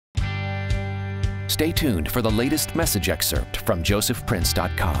Stay tuned for the latest message excerpt from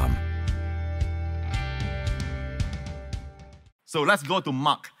josephprince.com. So let's go to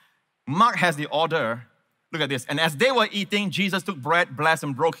Mark. Mark has the order. Look at this. And as they were eating, Jesus took bread, blessed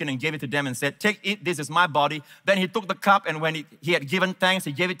and broke it, and gave it to them and said, "Take, eat, this is my body." Then he took the cup, and when he had given thanks,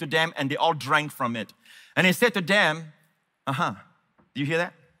 he gave it to them, and they all drank from it. And he said to them, do you hear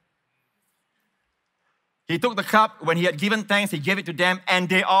that? He took the cup, when he had given thanks, he gave it to them, and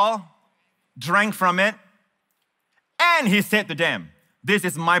they all drank from it. And he said to them, "This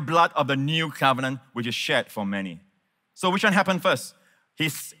is my blood of the new covenant, which is shed for many." So which one happened first?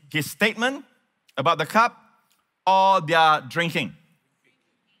 His statement about the cup or their drinking?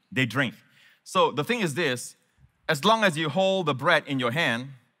 They drink. So the thing is this, as long as you hold the bread in your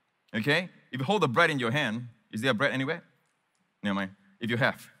hand, okay? If you hold the bread in your hand, is there bread anywhere? Never mind. If you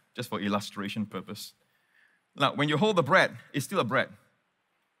have, just for illustration purpose. Now, when you hold the bread, it's still a bread.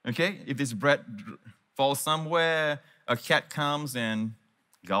 Okay? If this bread falls somewhere, a cat comes and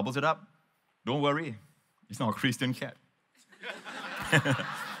gobbles it up, don't worry. It's not a Christian cat.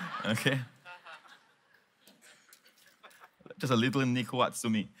 Okay? Just a little Nico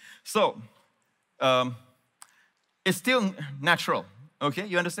Atsumi. So, it's still natural. Okay?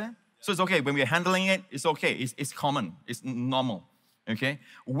 You understand? So it's okay. When we're handling it, it's okay. It's common. It's normal. Okay?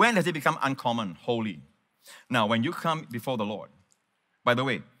 When does it become uncommon, holy? Now, when you come before the Lord, by the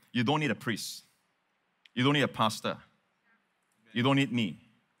way, you don't need a priest. You don't need a pastor. You don't need me.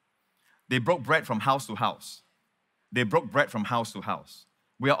 They broke bread from house to house. They broke bread from house to house.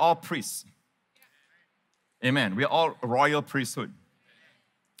 We are all priests. Amen. We are all royal priesthood.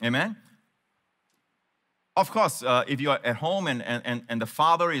 Amen. Of course, if you are at home and the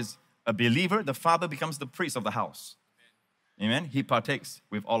father is a believer, the father becomes the priest of the house. Amen. He partakes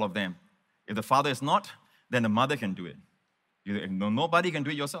with all of them. If the father is not, then the mother can do it. Nobody can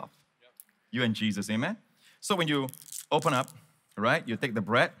do it yourself. You and Jesus. Amen. So when you open up, right, you take the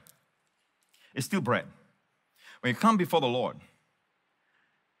bread. It's still bread. When you come before the Lord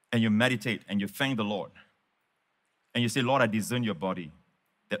and you meditate and you thank the Lord and you say, "Lord, I discern your body,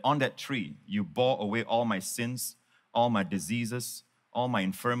 that on that tree you bore away all my sins, all my diseases, all my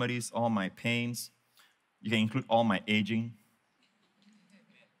infirmities, all my pains." You can include all my aging.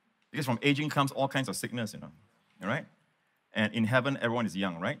 Because from aging comes all kinds of sickness, all right? And in heaven, everyone is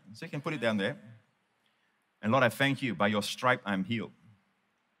young, right? So you can put it down there. And Lord, I thank you, by your stripe I'm healed.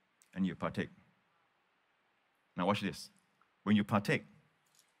 And you partake. Now watch this. When you partake,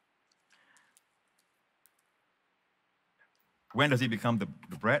 when does it become the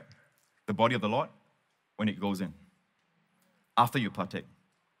bread, the body of the Lord? When it goes in. After you partake,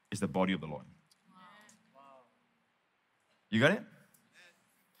 it's the body of the Lord. You got it?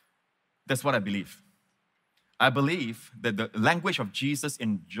 That's what I believe. I believe that the language of Jesus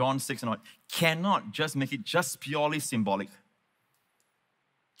in John 6 and all cannot just make it just purely symbolic.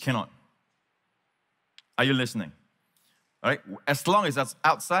 Cannot. Are you listening? All right? As long as that's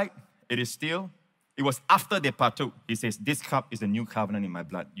outside, it was after they partook. He says, "This cup is the new covenant in my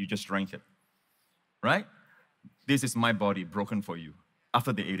blood. You just drank it." Right? "This is my body broken for you."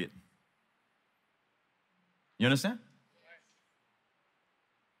 After they ate it. You understand?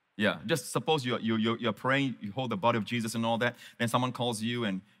 Yeah, just suppose you're praying, you hold the body of Jesus and all that, then someone calls you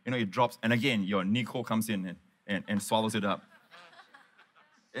and it drops, and again your Nico comes in and swallows it up.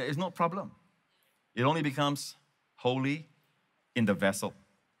 It's no problem. It only becomes holy in the vessel.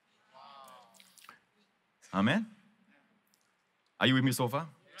 Amen? Are you with me so far?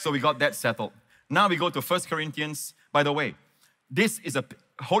 So we got that settled. Now we go to 1 Corinthians. By the way,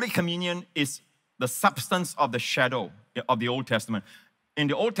 Holy Communion is the substance of the shadow of the Old Testament. In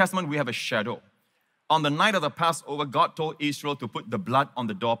the Old Testament, we have a shadow. On the night of the Passover, God told Israel to put the blood on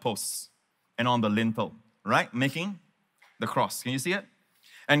the doorposts and on the lintel, right? Making the cross. Can you see it?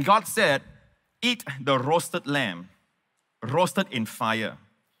 And God said, "Eat the roasted lamb, roasted in fire,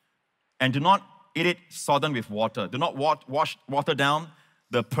 and do not eat it sodden with water." Do not water down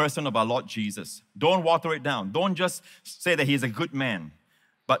the person of our Lord Jesus. Don't water it down. Don't just say that he's a good man,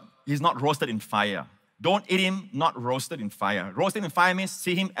 but he's not roasted in fire. Don't eat him not roasted in fire. Roasted in fire means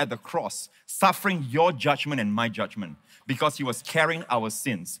see him at the cross, suffering your judgment and my judgment, because he was carrying our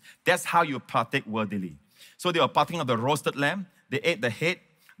sins. That's how you partake worthily. So they were partaking of the roasted lamb. They ate the head,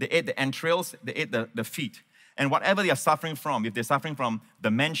 they ate the entrails, they ate the feet. And whatever they are suffering from, if they're suffering from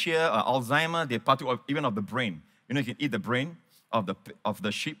dementia or Alzheimer, they partake even of the brain. You can eat the brain of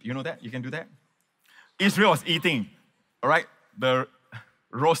the sheep. You know that? You can do that? Israel was eating, all right, the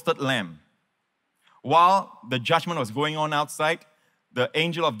roasted lamb. While the judgment was going on outside, the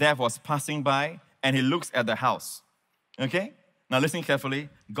angel of death was passing by and he looks at the house. Okay? Now listen carefully.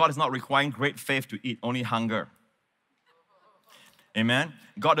 God is not requiring great faith to eat, only hunger. Amen?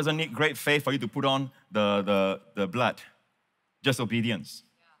 God doesn't need great faith for you to put on the blood. Just obedience.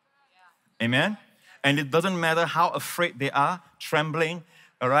 Amen? And it doesn't matter how afraid they are, trembling,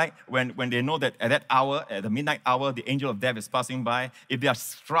 all right? When they know that at that hour, at the midnight hour, the angel of death is passing by. If they are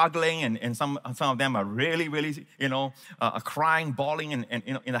struggling and some of them are really, crying, bawling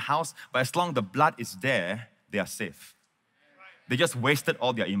in the house, but as long as the blood is there, they are safe. They just wasted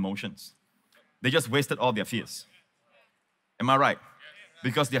all their emotions. They just wasted all their fears. Am I right?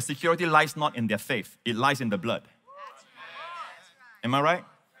 Because their security lies not in their faith. It lies in the blood. Am I right?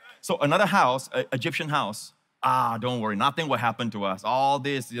 So another house, Egyptian house, don't worry, nothing will happen to us. All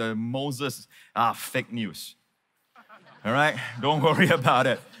this, Moses, fake news. All right? Don't worry about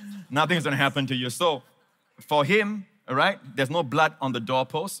it. Nothing's going to happen to you. So for him, all right, there's no blood on the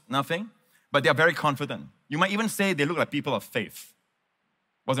doorpost, nothing. But they're very confident. You might even say they look like people of faith.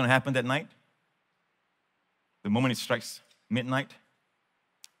 What's going to happen that night? The moment it strikes midnight,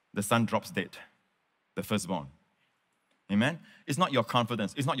 the son drops dead, the firstborn. Amen? It's not your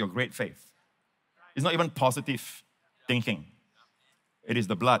confidence. It's not your great faith. It's not even positive thinking. It is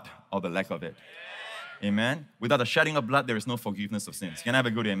the blood or the lack of it. Amen? Without the shedding of blood, there is no forgiveness of sins. Can I have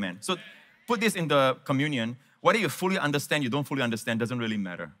a good amen? So put this in the communion. Whether you fully understand, you don't fully understand, doesn't really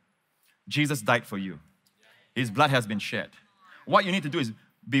matter. Jesus died for you. His blood has been shed. What you need to do is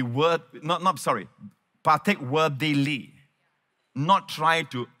partake worthily. Not try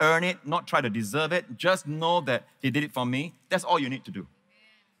to earn it, not try to deserve it. Just know that He did it for me. That's all you need to do.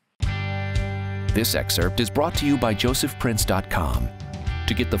 This excerpt is brought to you by josephprince.com.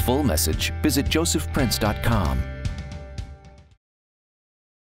 To get the full message, visit josephprince.com.